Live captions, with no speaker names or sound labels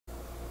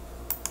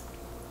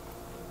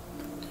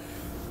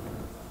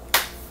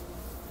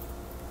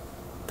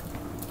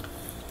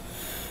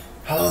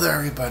Hello there,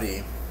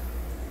 everybody.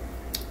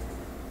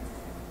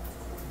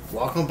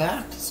 Welcome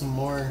back to some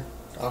more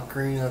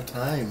Ocarina of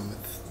Time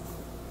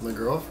with my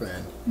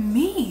girlfriend.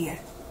 Me?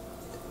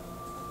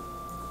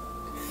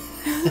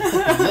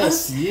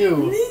 Yes,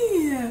 you.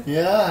 Me?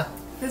 Yeah.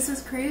 This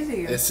is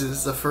crazy. This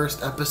is the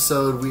first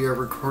episode we are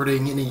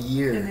recording in a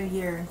year. In a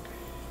year.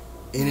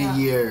 In a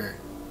year.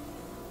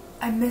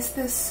 I miss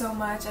this so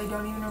much. I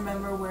don't even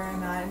remember where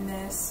I'm at in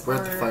this. We're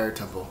at the fire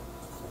temple.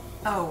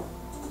 Oh,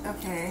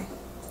 okay.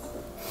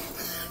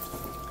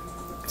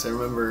 So I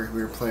remember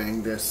we were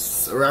playing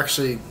this, or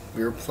actually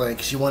we were playing,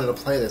 because she wanted to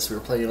play this, we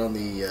were playing it on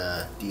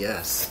the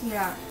DS.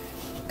 Yeah.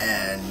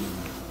 And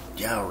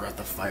yeah, we're at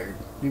the fire.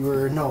 We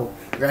were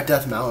at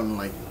Death Mountain,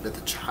 like with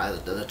the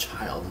child,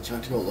 and she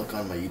went to go look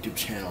on my YouTube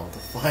channel to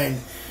find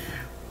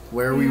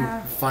where we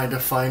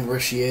find where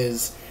she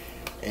is.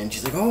 And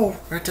she's like, "Oh,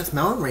 we're at Death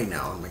Mountain right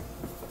now." I'm like,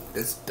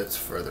 "That's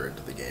further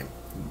into the game."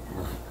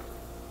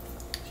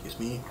 Excuse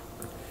me.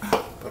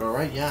 But all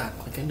right, yeah,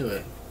 click into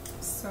it.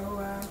 So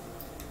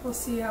we'll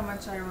see how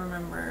much I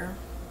remember.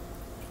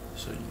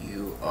 So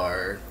you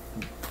are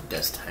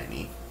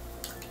Destiny.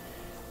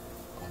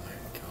 Oh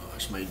my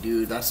gosh, my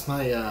dude, that's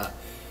my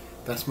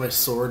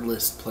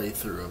swordless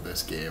playthrough of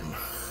this game.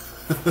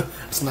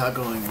 It's not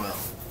going well.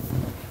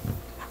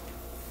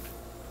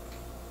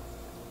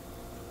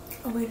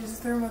 Oh wait,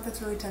 is there a remote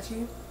that's really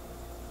touchy?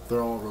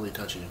 They're all really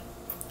touchy.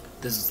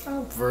 This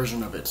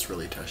version of it's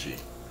really touchy.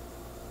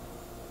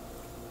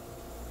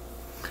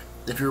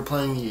 If you were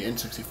playing the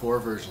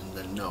N64 version,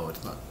 then no,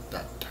 it's not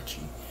that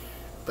touchy.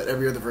 But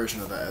every other version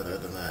of that, other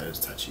than that, is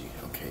touchy.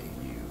 Okay,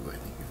 I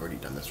think we've already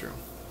done this room.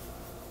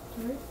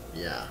 Really?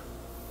 Yeah.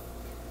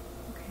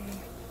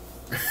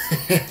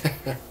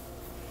 Okay.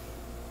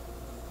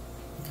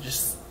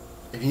 Just,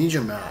 if you need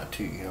your map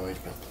too, you can always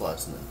press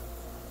plus and then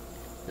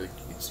you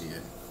can see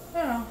it.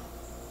 Oh.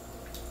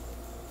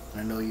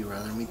 I know you'd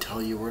rather me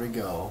tell you where to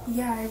go.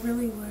 Yeah, I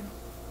really would.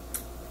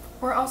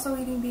 We're also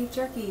eating beef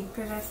jerky,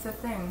 because that's the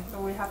thing that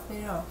we have to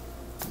do.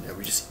 Yeah,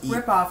 we just eat.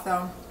 Rip off,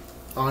 though.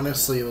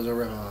 Honestly, it was a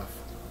rip off.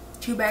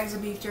 2 bags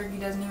of beef jerky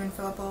doesn't even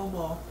fill up a little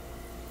bowl.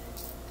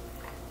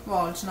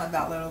 Well, it's not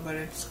that little, but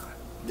it's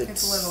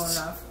little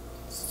enough.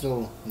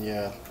 Still,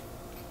 yeah.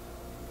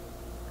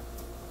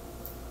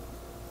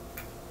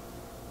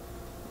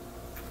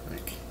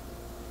 Like,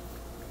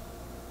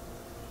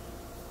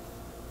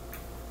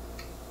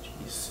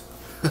 jeez.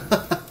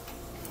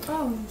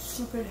 Oh, you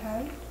stupid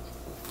head.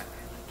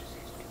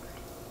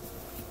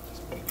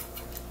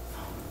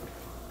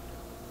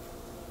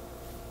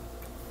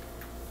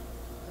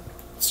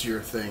 It's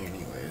your thing,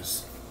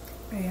 anyways.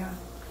 Yeah.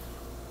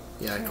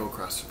 Yeah, go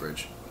across the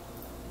bridge.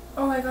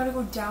 Oh, I gotta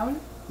go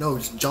down? No,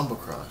 just jump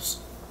across.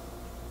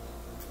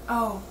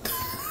 Oh.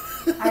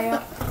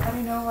 I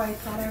don't know. I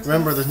thought I was.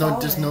 Remember,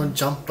 there's no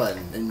jump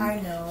button, and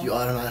I know. you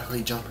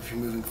automatically jump if you're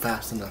moving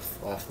fast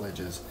enough off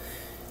ledges.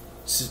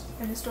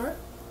 In the store?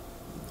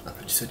 I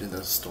thought you said in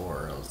the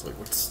store. I was like,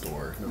 "What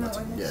store?" No, that's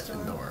in the yes, store.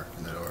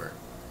 in the door.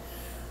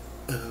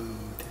 Oh,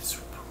 this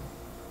room.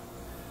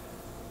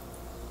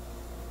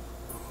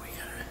 Oh,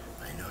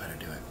 I know how to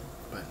do it,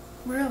 but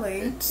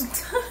Really? it's the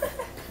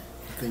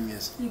thing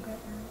is. You better.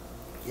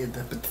 Yeah,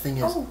 but the thing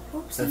is. Oh,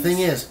 oopsies. The thing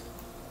is.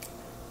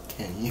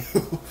 Can you?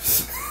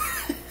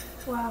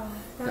 Wow,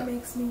 that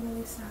makes me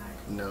really sad.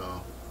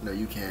 No,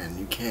 you can.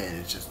 You can.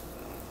 It's just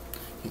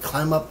you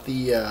climb up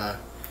the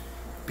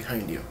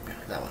behind you,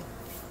 that one.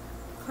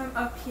 Climb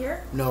up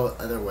here? No,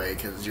 other way,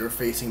 because you're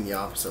facing the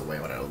opposite way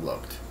when I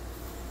looked.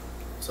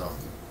 So.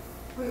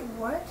 Wait,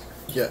 what?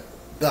 Yeah,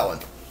 that one.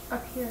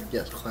 Up here.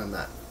 Yes, climb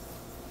that.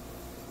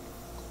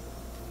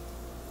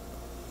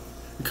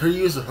 You could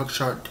use a hook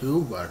shot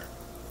too, but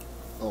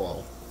oh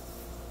well.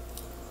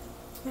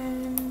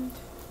 And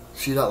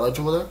See that ledge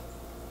over there?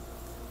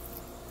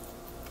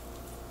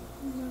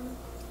 no.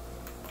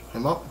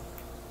 Climb up.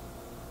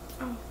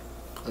 Oh.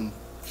 And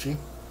see?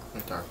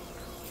 Right there.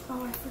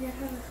 Oh, I forget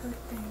how to hurt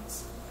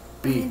things.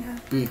 B.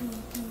 B.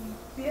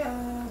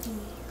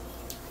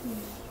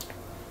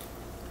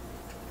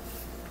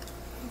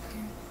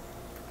 Okay.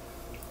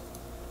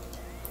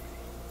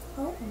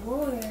 Oh,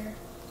 whoa there.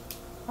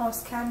 Oh,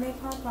 can they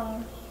pop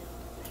on?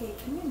 Okay,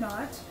 can you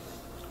not?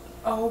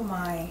 Oh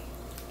my.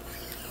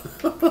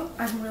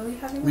 I'm really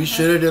having We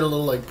should have did a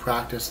little like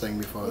practice thing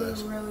before We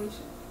this. really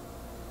should.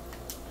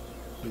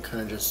 We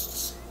kind of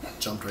just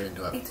jumped right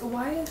into it.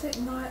 Why is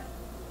it not?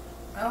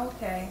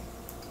 Okay.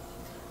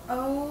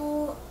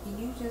 Oh,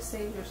 you just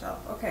saved yourself.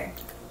 Okay.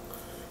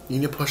 You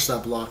need to push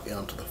that block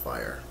onto the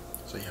fire,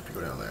 so you have to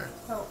go down there.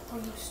 Oh,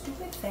 you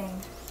stupid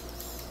thing.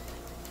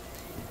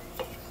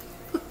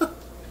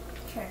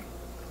 Okay.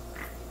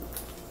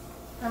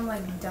 I'm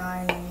like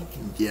dying.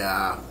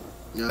 Yeah.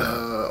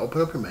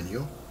 Open up your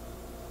menu.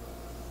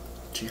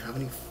 Do you have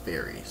any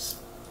fairies?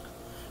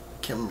 I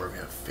can't remember if we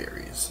have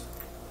fairies.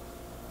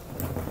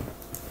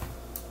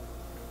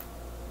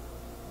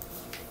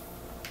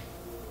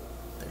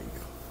 There you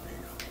go.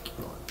 Keep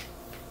going.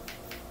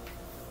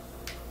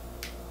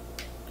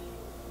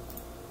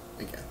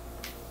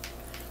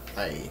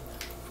 Again.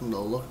 From the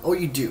look. Oh,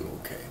 you do.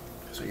 Okay.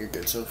 So you're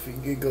good. So if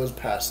it goes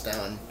past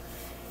down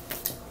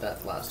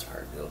that last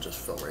heart, it'll just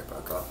fill right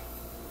back up.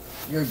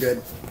 You're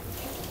good.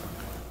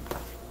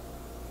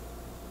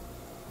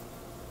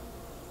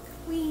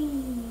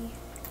 Wee.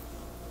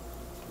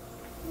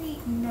 Wee.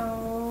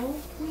 No.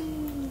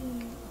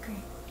 Wee.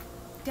 Okay.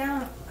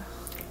 Down.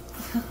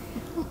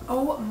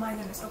 Oh my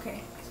goodness.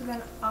 Okay. So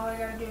then all I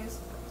gotta do is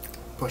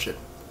push it.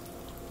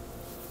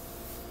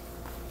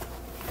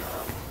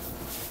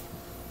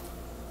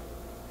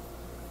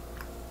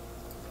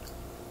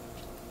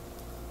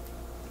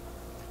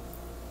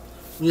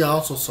 Yeah,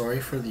 also sorry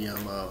for the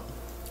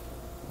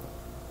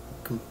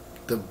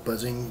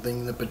buzzing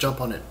thing, but jump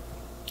on it.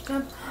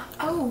 jump.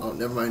 Oh. Oh,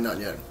 never mind, not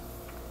yet.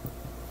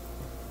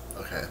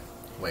 Okay,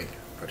 wait,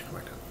 try to come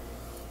back down.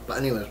 But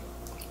anyways,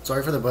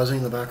 sorry for the buzzing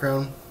in the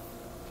background.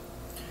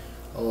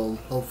 I'll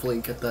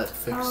hopefully get that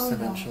fixed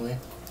eventually.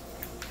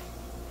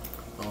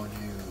 Oh no.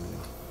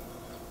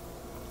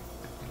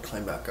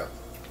 Climb back up.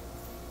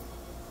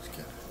 Just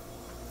kidding.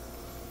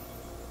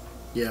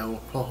 Yeah,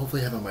 we'll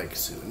hopefully have a mic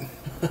soon.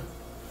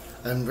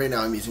 And right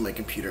now I'm using my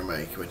computer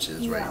mic, which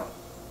is right.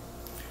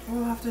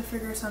 We'll have to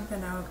figure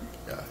something out.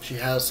 Yeah, she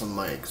has some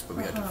mics, but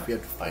we had to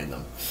find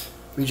them.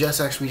 We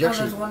actually.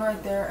 There's one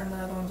right there, and the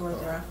other one's right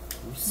there. Are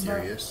you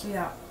serious? But,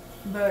 yeah,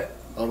 but.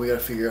 Oh, we gotta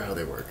figure out how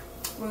they work.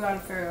 We gotta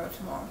figure it out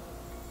tomorrow.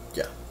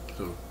 Yeah.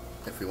 So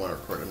if we want to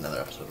record another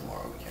episode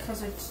tomorrow, we can.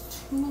 Because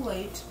it's too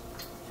late to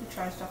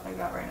try stuff like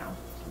that right now.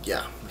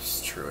 Yeah,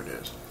 it's true. It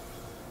is.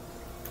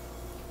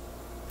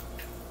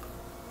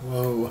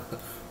 Whoa.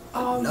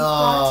 Oh, you've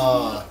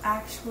got to be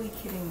actually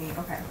kidding me.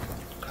 Okay.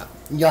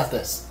 You got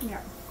this. Yeah.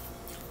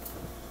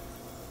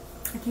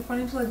 I keep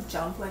wanting to like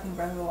jump like in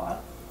Breath of the Wild.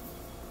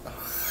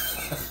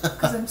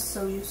 Because I'm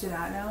so used to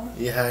that now.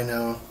 Yeah, I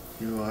know.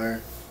 You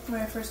are. When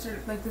I first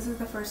started, like this is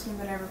the first game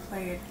that I ever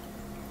played.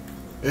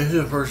 This is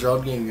the first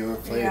Zelda game you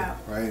ever played, yeah.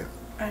 Right?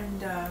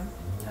 And,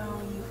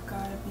 oh, you've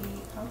got to be,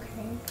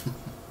 okay.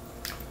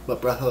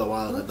 But Breath of the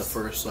Wild is the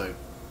first, like,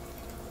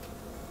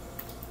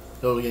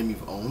 Zelda game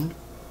you've owned?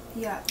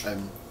 Yeah.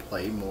 And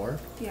played more?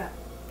 Yeah.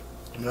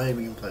 Not even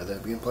we can play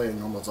that. We can play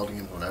normal Zelda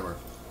games whenever.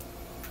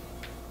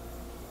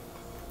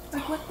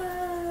 Like, what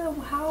the,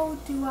 how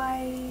do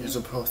I... You're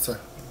supposed to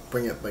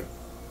bring it, like,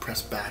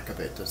 press back a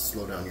bit to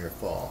slow down your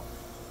fall.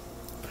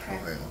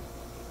 Okay.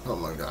 Oh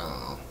my god, I don't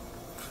know.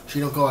 She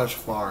don't go as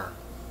far.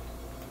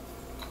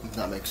 If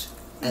that makes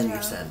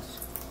any sense.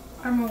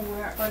 I'm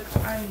aware, like,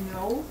 I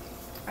know.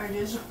 I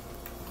just...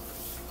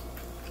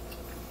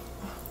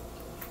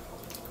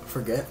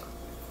 Forget?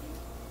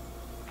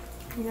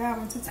 Yeah,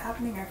 once it's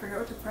happening, I forget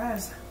what to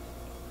press.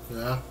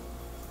 Yeah?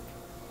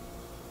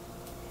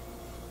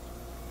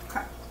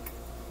 Okay.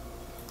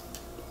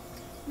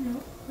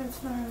 No,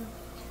 that's not...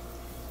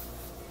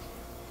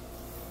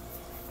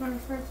 My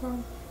first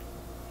one.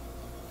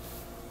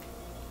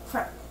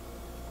 Crap.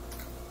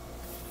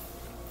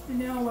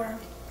 Now where?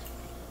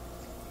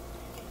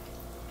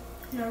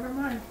 Never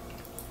mind.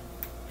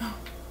 Oh,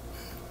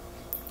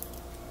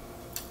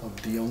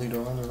 the only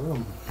door in the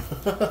room.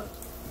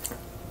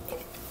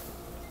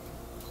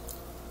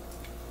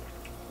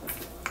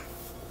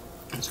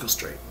 Let's go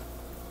straight.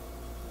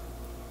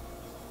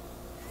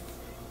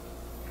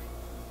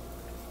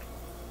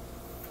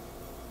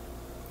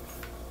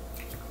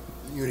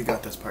 You already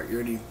got this part. You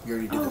already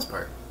did this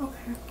part.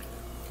 Okay.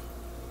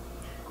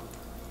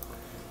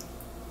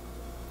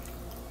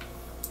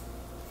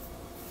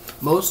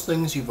 Most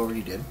things you've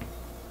already did.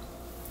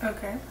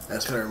 Okay. I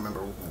just gotta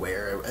remember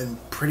where. I'm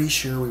pretty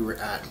sure we were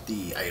at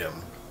the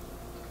item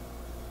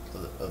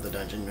of the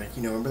dungeon. Like,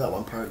 you know, remember that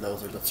one part that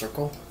was like the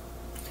circle?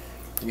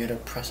 And you had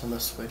to press on the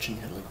switch and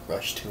you had to like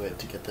rush to it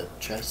to get the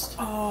chest.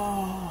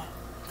 Oh.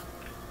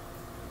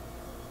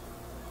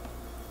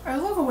 I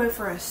look away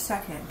for a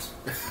second.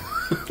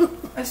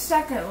 A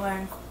second,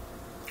 Link.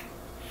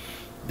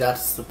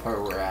 That's the part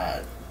we're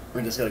at.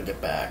 We just gotta get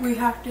back. We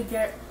have to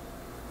get.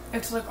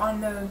 It's like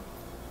on the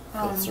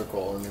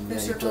circle, and then the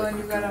you circle, have and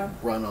to, you gotta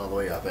run all the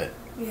way up it.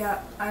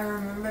 Yeah, I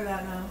remember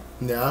that now.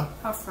 Yeah?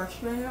 How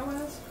frustrating that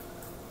was?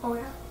 Oh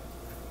yeah.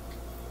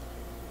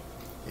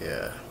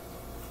 Yeah.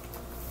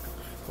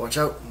 Watch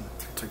out.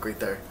 It's like right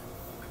there.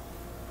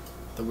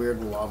 The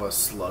weird lava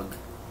slug.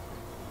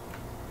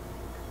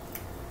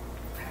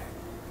 Okay.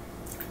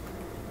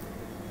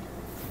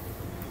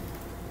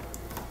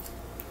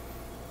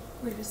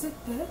 Wait, is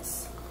it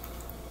this?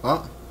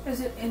 Huh?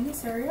 Is it in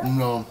this area?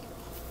 No.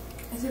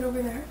 Is it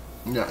over there?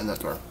 Yeah, in that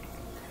door.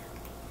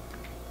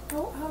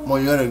 Oh, how? Well,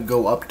 you gotta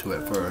go up to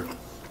it first.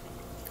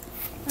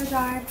 I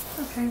died.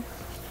 Okay.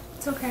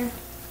 It's okay.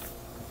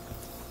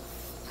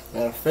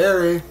 And a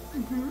fairy.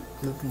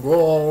 Let's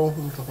roll.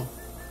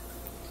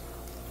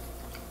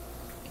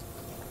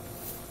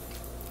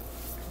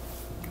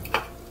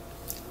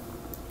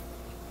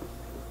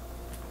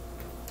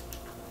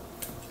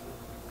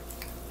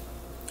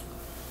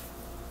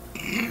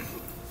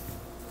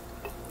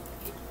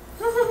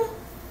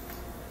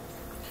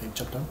 Okay,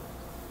 jump down.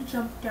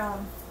 Jump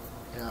down.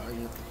 Yeah, are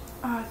you?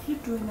 I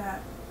keep doing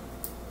that.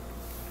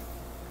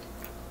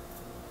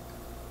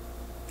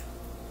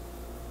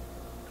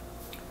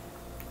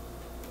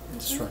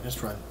 Just run,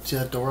 just run. See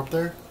that door up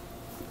there?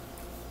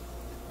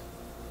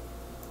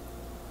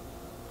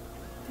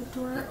 The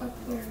door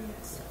up there,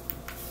 yes.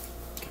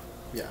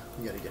 Yeah,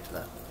 you gotta get to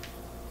that.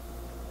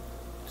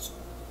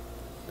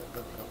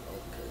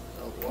 Okay.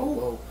 Oh, whoa,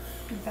 whoa.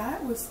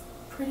 That was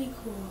pretty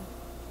cool.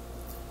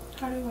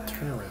 How do I...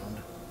 Turn around.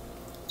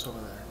 It's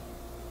over there.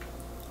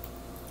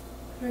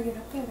 How do I get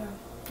up there, though?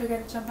 Do I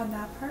gotta jump on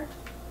that part?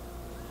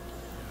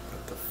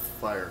 But the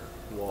fire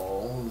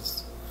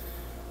walls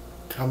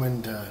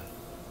coming to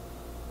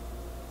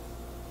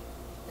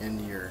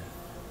end your...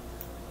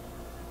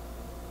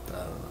 I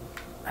don't know.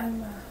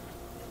 I'm,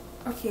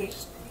 okay.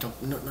 Just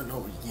jump. No, no,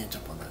 no. You can't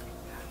jump on that.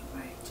 How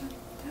do I jump?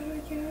 How do I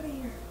get out of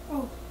here?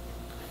 Oh,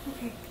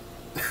 okay.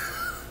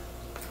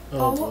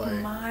 Oh boy.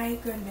 My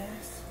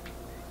goodness.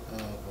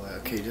 Oh boy.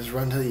 Okay, just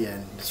run to the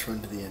end. Just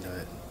run to the end of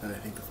it. And I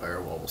think the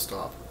firewall will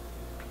stop.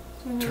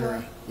 Turn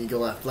around. You go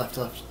left, left,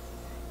 left.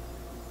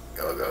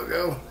 Go, go,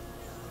 go.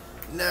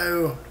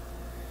 No.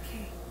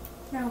 Okay.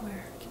 Now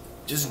where?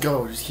 Just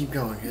go. Just keep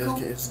going.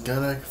 It's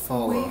gonna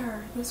follow.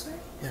 Where? This way?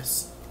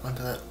 Yes.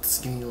 Onto that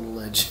skinny little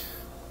ledge.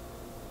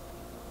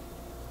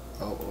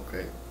 Oh,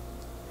 okay.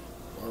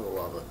 A lot of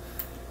lava.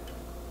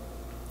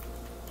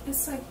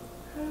 It's like,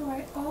 how do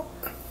I... Oh.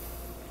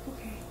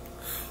 Okay.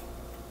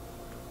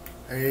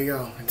 There you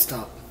go. And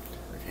stop.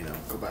 Okay, now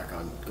go back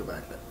on. Go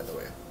back that other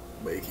way.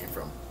 Where you came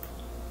from.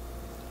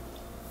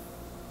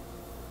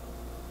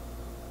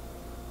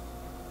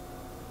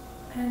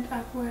 And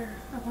up where?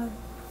 Up on...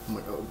 Oh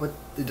my god. But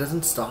it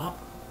doesn't stop?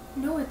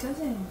 No, it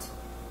doesn't.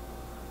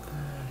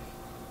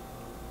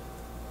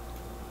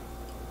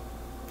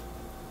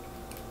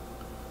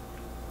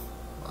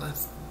 Well,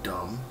 that's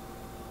dumb.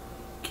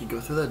 Can you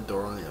go through that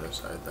door on the other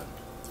side then?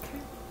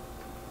 Okay.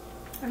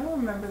 I don't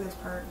remember this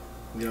part.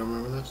 You don't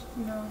remember this?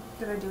 No.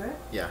 Did I do it?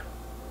 Yeah.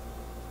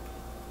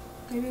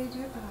 Maybe I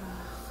do.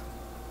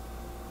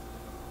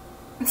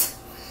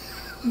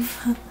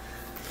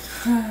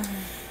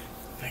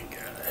 Thank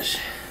gosh.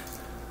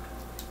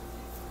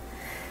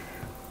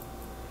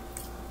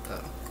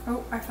 Oh.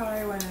 Oh, I thought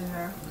I went in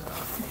there.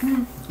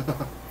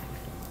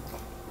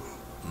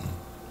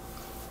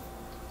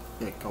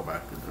 Yeah, go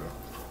back to the door.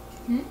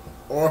 Hmm?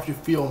 Or if you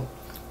feel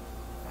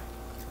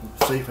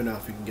safe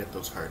enough, you can get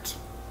those hearts.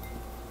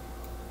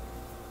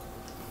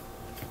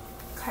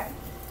 Okay.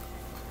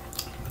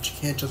 But you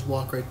can't just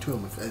walk right to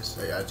them,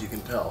 as you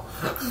can tell.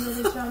 You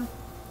ready to jump?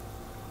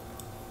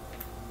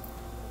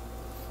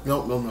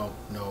 No, no, no,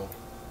 no.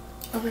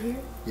 Over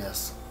here?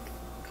 Yes.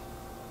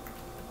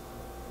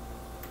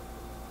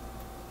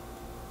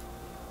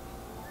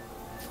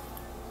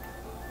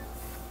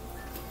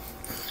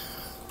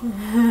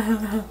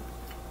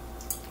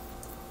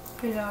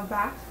 Okay, now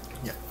back?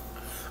 Yeah.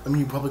 I mean,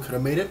 you probably could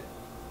have made it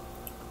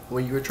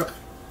when you were trying.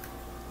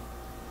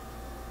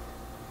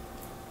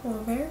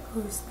 Well, there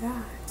goes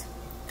that.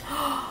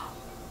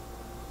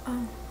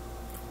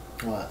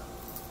 What?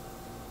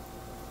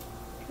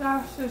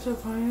 That's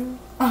disappointing.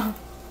 Oh,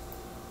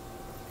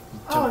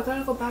 I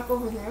gotta go back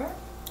over there?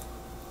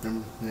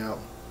 Yeah.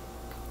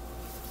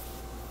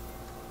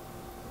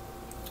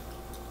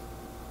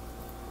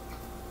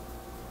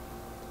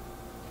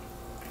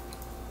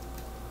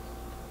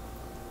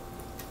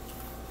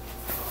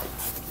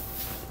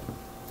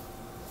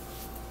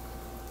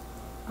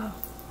 Oh.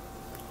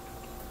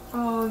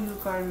 Oh, you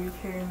gotta be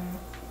kidding me.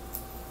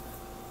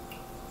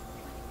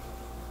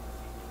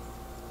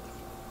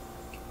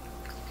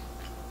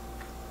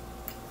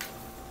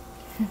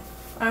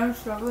 I'm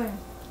struggling.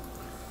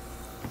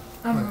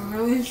 I'm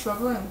really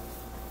struggling.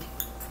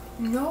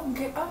 No,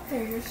 get up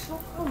there. You're so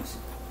close.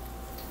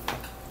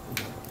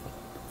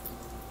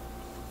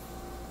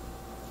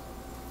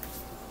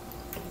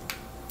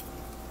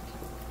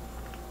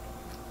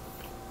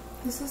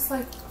 This is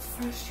like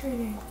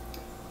frustrating.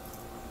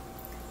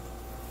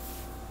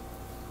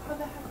 How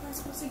the heck am I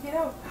supposed to get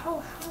out?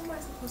 How am I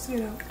supposed to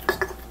get out?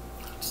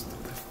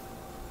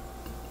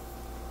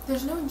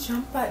 There's no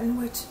jump button,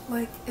 which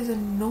like is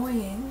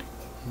annoying.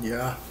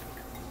 Yeah.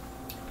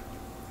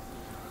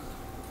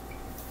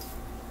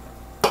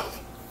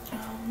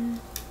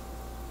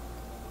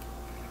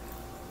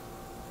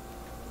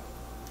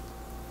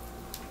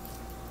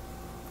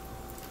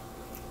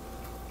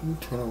 You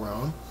turn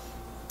around.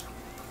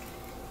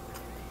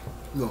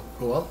 No,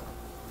 go up.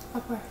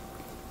 Up where?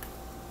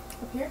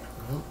 Up here?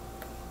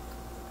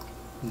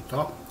 On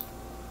top.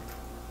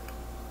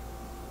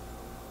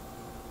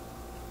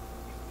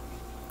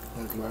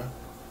 Like where?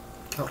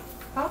 Up.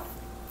 Up?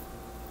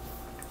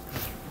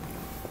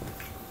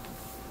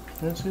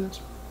 Can I see this?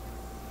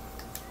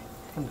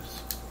 What is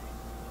this?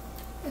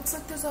 It's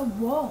like there's a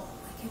wall.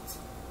 Like it's...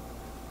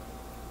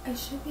 I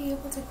should be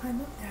able to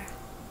climb up there.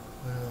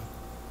 Yeah.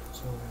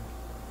 So weird.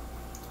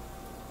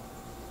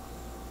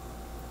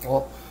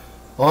 Oh,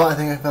 I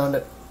think I found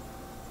it.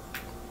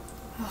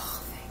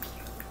 Oh, thank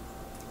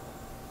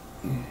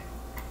you.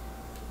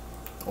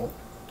 Oh.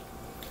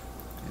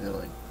 Yeah,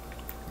 like,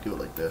 do it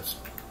like this.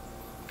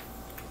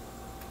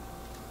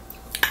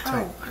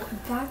 Oh,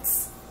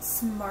 that's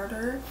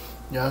smarter.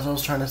 Yeah, that's what I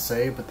was trying to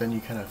say, but then you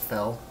kind of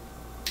fell.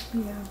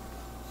 Yeah.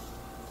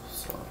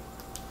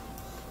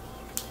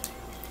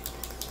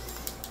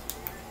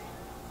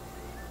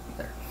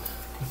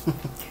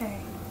 Okay.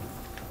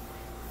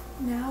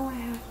 Now I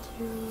have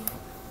to...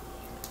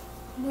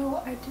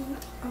 No, I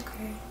didn't...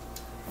 Okay.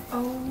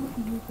 Oh,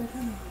 you better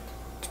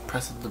not.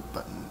 Press the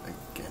button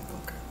again,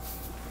 okay.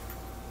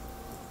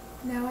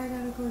 Now I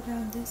gotta go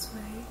down this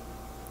way.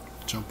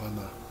 Jump on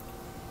the...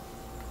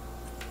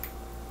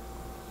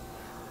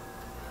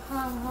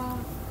 Haha.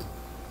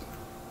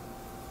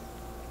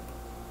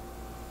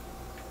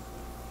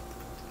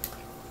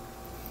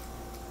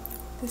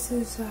 This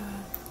is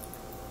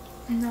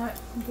not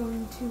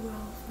going too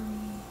well for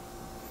me.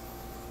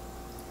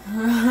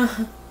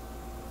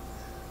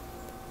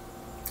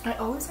 I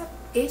always have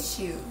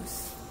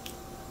issues.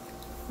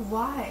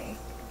 Why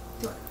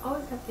do I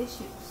always have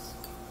issues?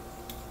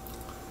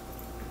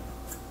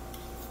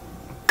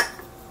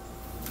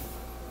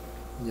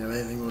 Yeah,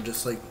 I think we'll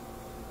just like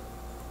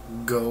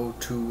go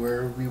to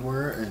where we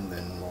were and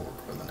then we'll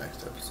record the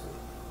next episode.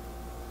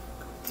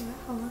 Yeah,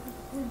 how long have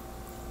it been?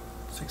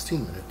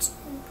 16 minutes.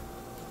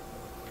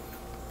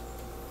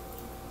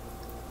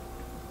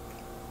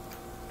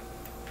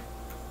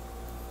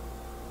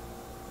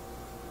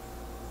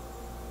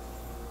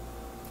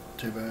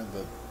 Too bad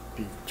the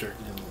beef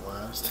jerky didn't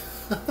last.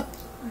 I know.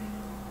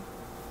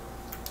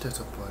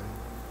 Disappointing.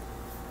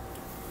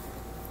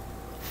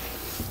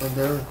 And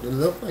they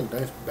look like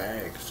nice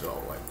bags,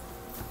 so like.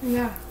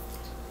 Yeah.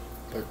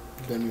 But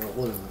then you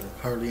open them,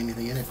 there's hardly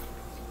anything in it.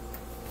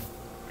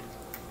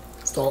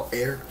 It's all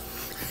air.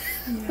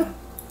 Yeah.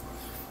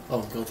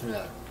 Oh, go through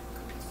that.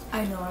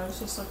 I know, I was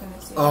just looking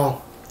to see.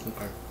 Oh,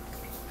 okay.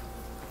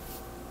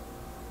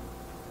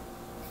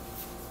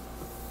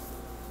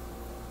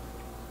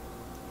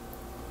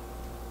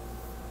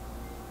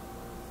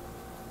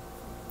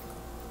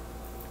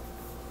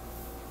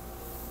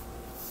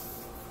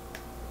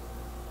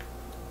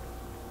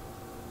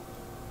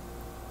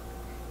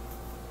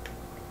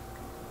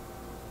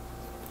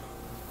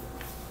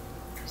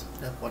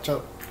 Yeah, watch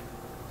out.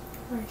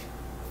 Right.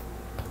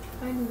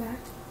 I knew that.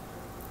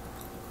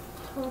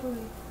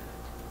 Totally.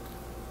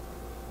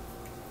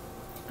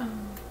 I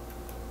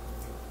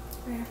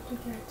have to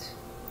get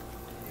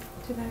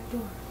to that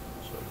door.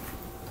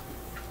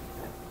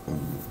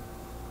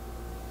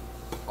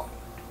 Oh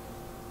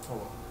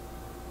well.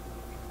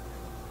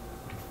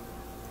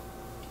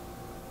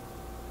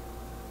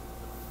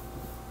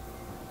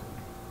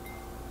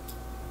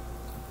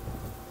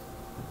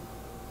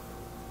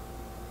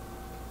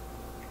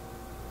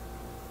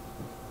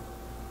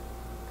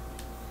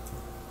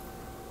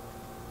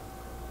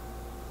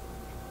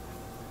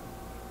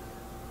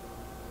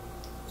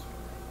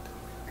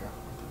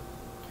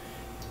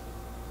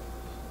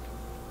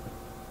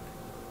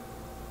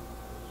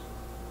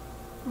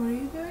 What are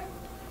you doing?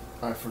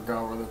 I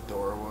forgot where the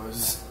door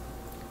was.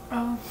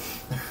 Oh.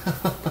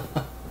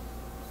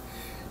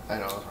 I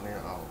know, I was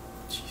wondering, oh,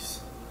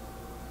 jeez.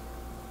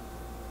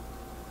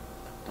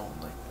 I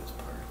don't like this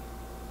part.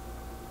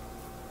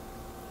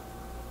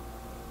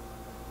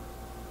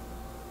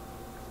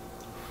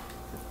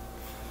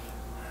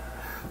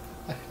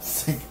 I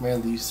think my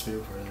least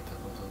favorite part of the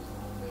temple was a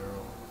little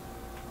narrow.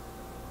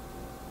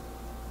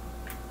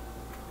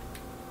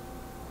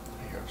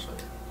 Here, I'll show you.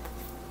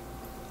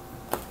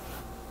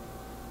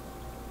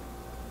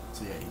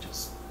 So yeah, you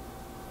just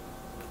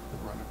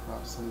run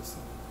across this.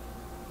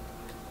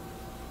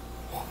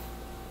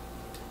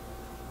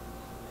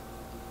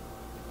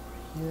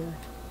 Here.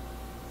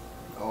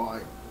 Oh,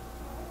 I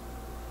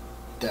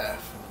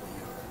definitely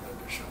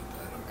undershot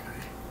that. Okay.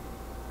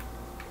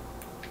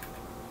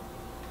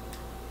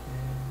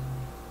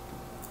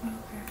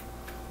 Okay.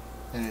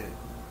 And it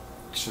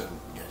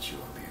shouldn't get you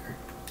up here.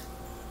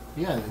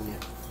 Yeah, and then you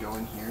go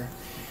in here.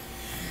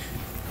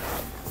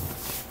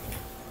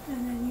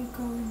 And then you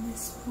go in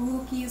this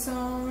spooky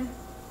zone.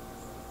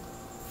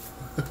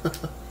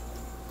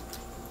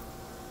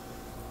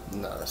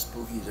 No, the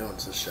spooky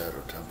zone's the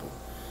Shadow Temple.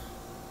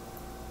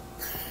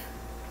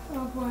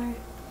 Oh boy.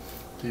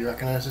 Do you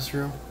recognize this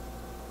room?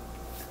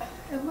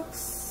 It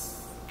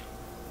looks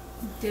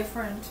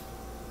different.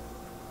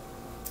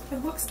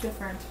 It looks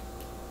different.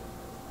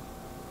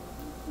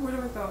 Where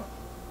do we go?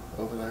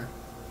 Over there.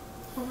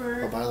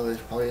 Over... Oh, by the way,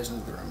 it probably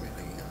isn't the room you're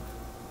thinking of.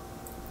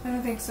 I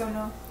don't think so,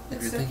 no.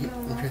 If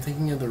you're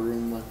thinking of the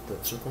room with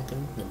the circle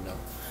thing, then no.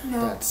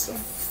 No. That's a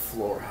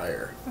floor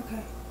higher.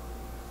 Okay.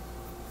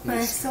 But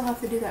I still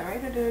have to do that,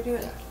 right? Or do I do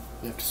it? Yeah,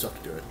 you have to still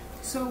have to do it.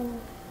 So,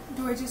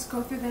 do I just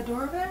go through that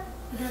door over there?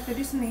 Or do I have to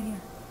do something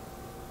here?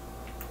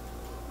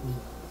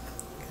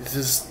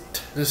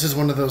 This is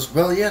one of those,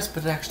 well, yes,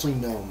 but actually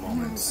no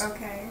moments.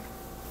 Okay.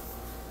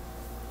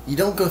 You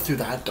don't go through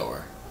that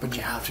door, but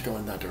you have to go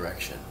in that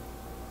direction.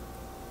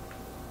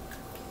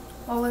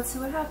 Well, let's see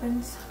what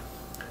happens.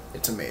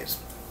 It's a maze.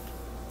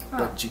 Oh.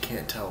 But you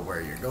can't tell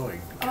where you're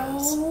going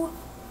because...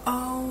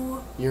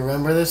 Oh. You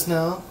remember this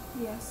now?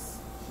 Yes.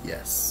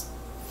 Yes.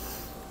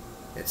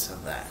 It's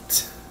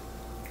that.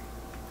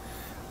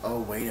 Oh,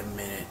 wait a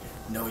minute.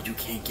 No, you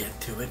can't get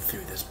to it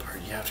through this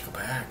part. You have to go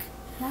back.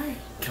 Why? You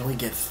can only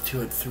get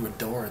to it through a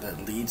door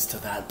that leads to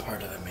that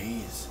part of the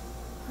maze.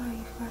 Oh,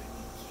 you've got to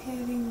be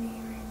kidding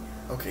me right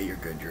now. Okay, you're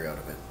good. You're out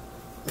of it.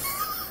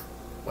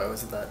 Why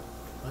was it that?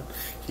 What?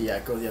 Yeah,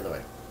 go the other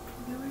way.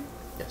 The other way?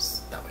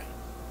 Yes, that way.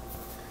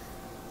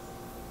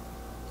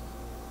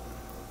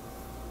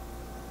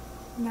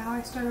 Now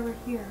I start over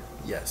here.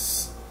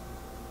 Yes.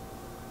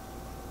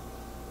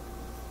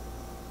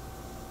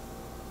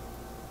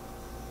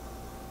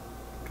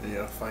 You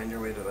gotta find your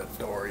way to that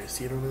door. You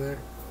see it over there?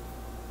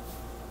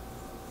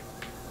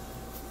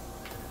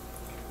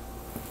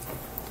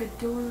 The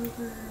door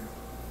over.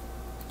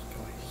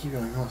 Keep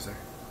going closer.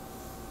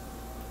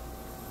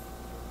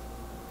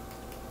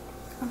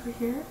 Over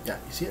here? Yeah,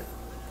 you see it?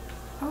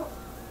 Oh.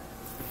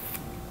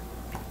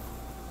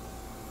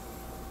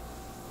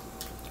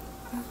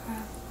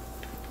 Okay.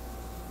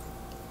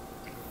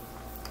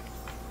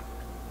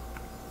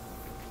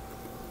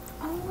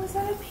 Oh, was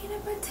that a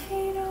peanut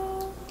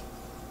potato?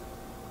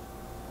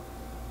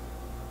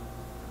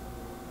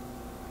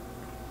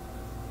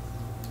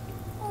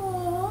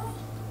 Aww.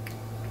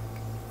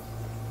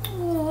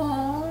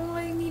 Aww,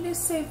 I need to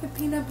save the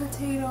peanut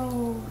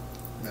potato.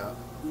 No.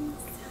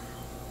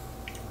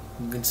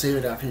 You can save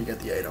it after you get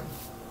the item.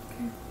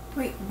 Okay.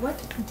 Wait, what?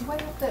 Do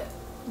I have to...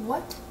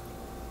 What?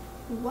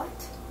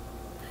 What?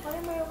 Why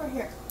am I over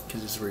here?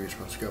 Because this is where you're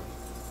supposed to go.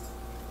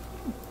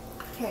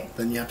 Okay.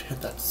 Then you have to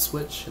hit that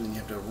switch, and then you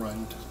have to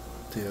run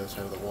to the other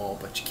side of the wall,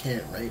 but you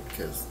can't, right?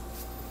 Because...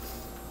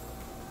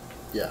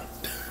 Yeah.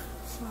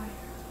 Fire.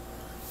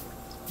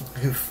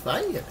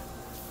 Fire!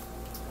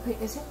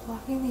 Wait, is it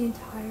blocking the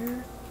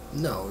entire...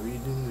 No, you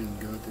didn't even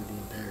go through the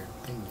entire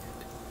thing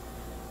yet.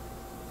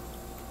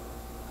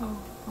 Oh,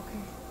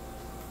 okay.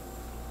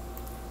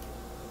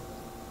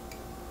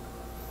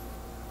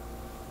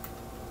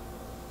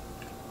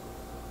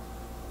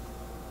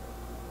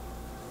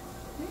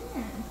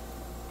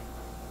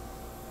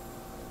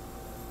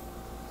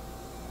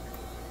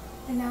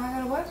 And now I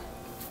gotta what?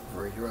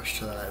 Or you rush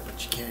to that,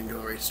 but you can't go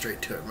right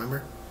straight to it,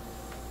 remember?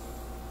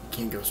 You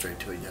can't go straight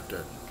to it, you have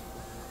to...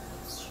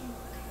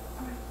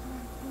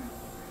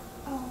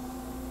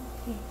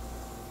 Okay.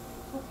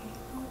 Okay.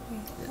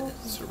 Yeah,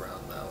 it's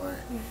around that way.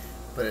 Okay.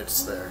 But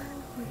it's there.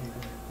 Okay.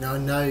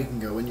 Now you can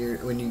go. When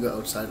you go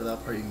outside of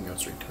that part, you can go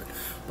straight to it.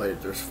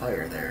 But there's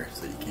fire there,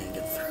 so you can't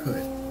get through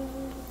it.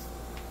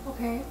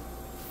 Okay.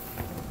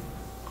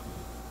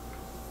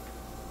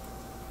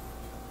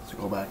 So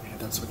go back and hit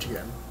that switch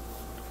again.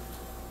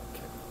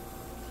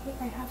 Okay,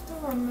 I have to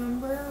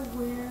remember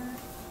where...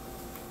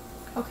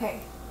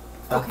 Okay.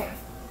 That Okay.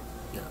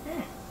 Yeah.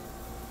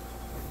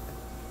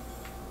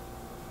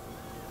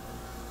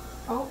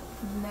 Oh,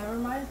 never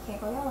mind.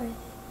 Can't go that way.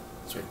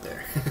 It's right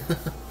there.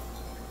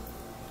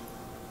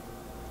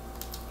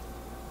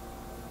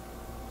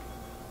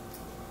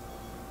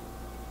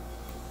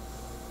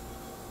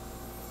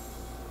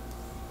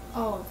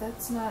 Oh,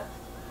 that's not...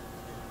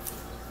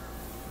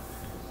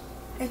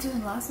 It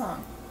doesn't last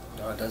long.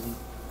 No, it doesn't.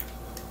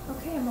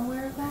 Okay, I'm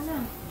aware of that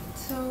now.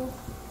 So,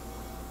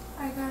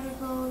 I gotta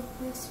go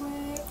this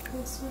way.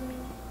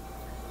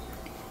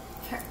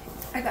 Okay,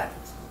 I got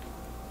it.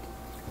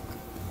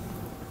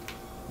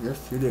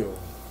 Yes, you do.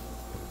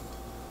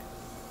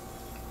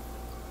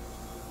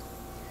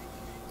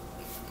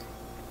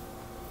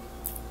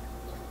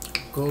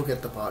 Go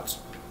get the pots.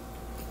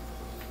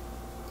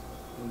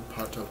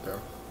 Pots out there.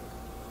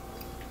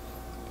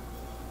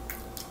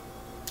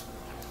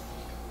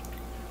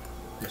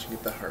 Yes, you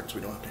get the hearts.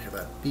 We don't have to hear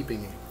that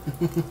beeping.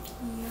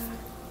 Yeah.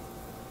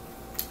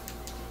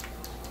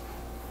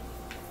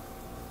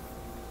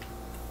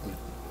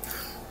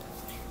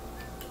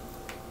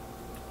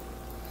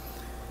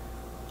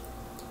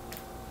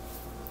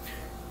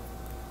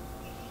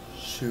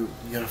 Shoot,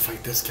 you gotta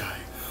fight this guy.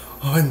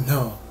 Oh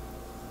no.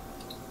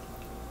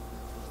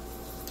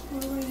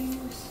 What do I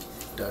use?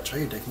 Try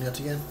your dick nuts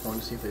again. I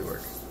want to see if they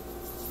work.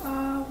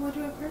 What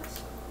do I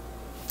press?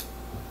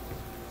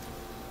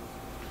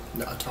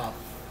 No, top.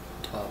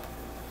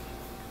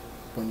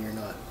 When you're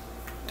not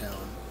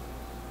down.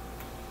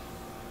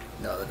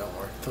 No, they don't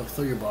work.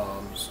 Throw your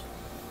bombs.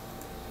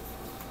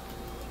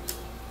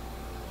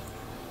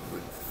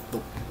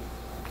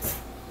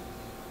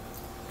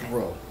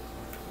 Throw.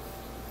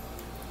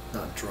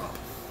 Not drop.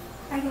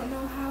 I don't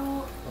know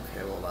how...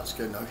 Okay, well that's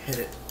good. Now hit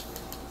it.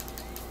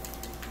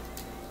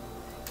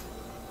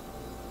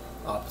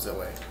 Opposite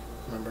way.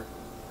 Remember?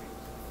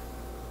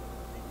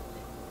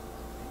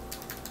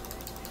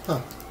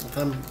 Huh.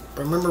 I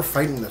remember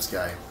fighting this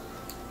guy.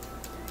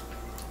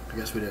 I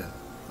guess we did.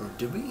 Or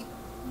did we?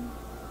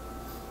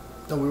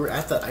 No, we were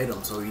at that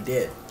item, so we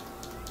did.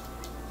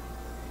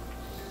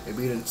 Maybe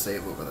we didn't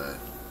save over that.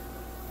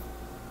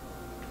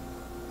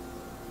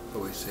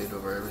 But we saved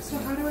over everything.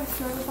 So how do I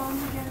throw the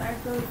bomb again? I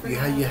really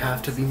forgot. You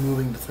have to be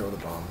moving to throw the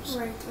bombs.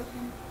 Right,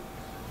 okay.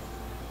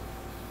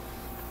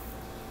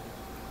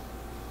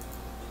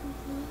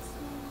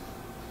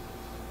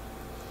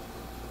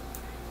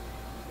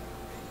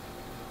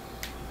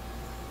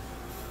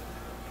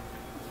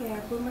 Okay, I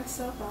blew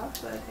myself up,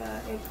 but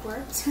it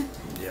worked.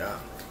 Yeah.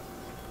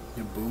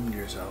 You boomed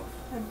yourself.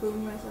 I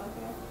boomed myself,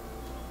 yeah.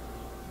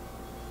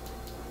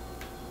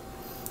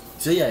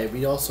 So yeah,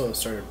 we also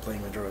started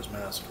playing Majora's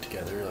Mask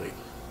together, like...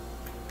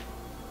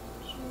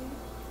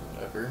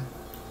 whatever.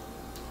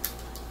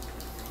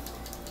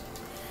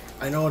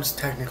 I know it's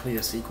technically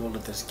a sequel to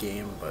this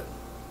game, but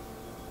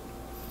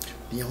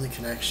the only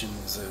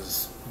connections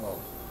is,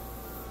 well,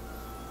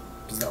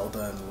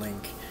 Zelda and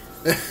Link.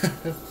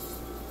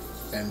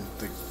 And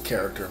the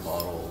character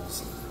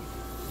models.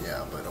 And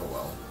yeah, but oh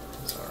well.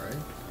 It's alright.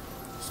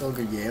 Still a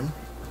good game.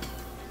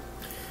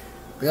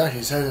 But yeah,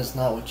 she says it's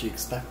not what you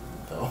expected,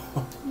 though.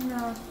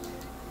 No.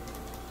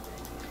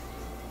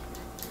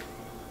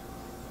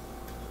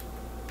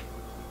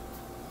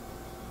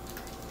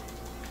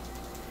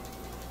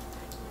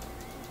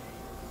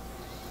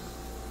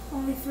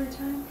 Only 3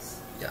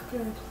 times? Yeah.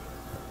 Good.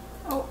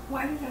 Oh,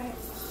 why did I...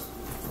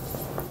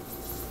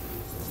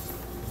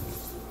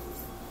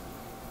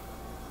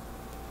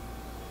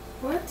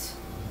 What?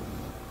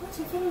 What?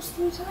 I thought it was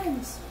 3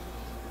 times.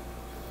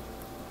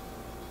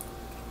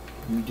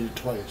 You did it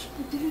twice.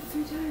 I did it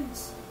 3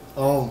 times.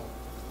 Oh.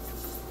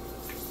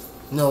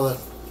 No,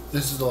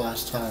 this is the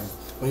last time.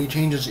 When he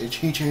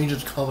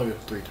changes color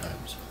 3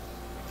 times.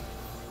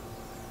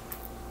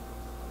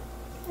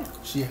 Yeah.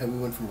 See how we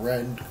went from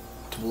red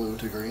to blue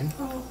to green?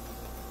 Oh.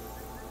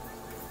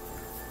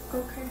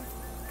 Okay.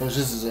 Because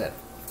this is it.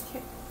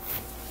 Okay.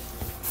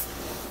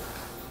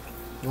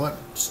 You know what?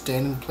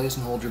 Stand in place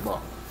and hold your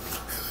bomb.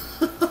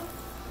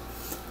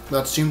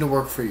 That seemed to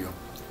work for you.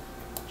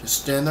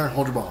 Just stand there and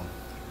hold your bomb.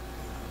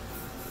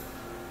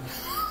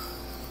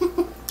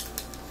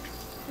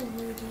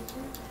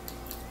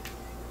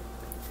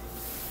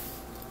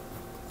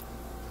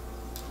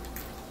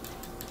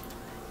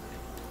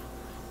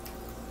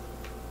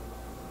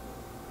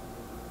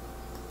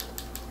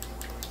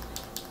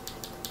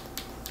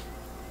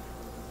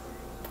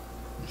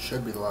 It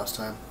should be the last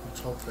time. Let's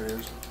hope it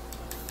is.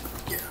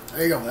 Yeah,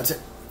 there you go. That's it.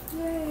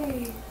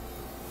 Yay.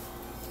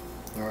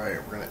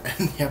 Alright, we're going to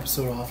end the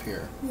episode off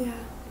here. Yeah.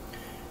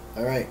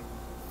 Alright.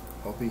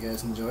 Hope you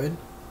guys enjoyed.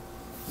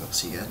 We'll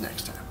see you guys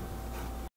next time.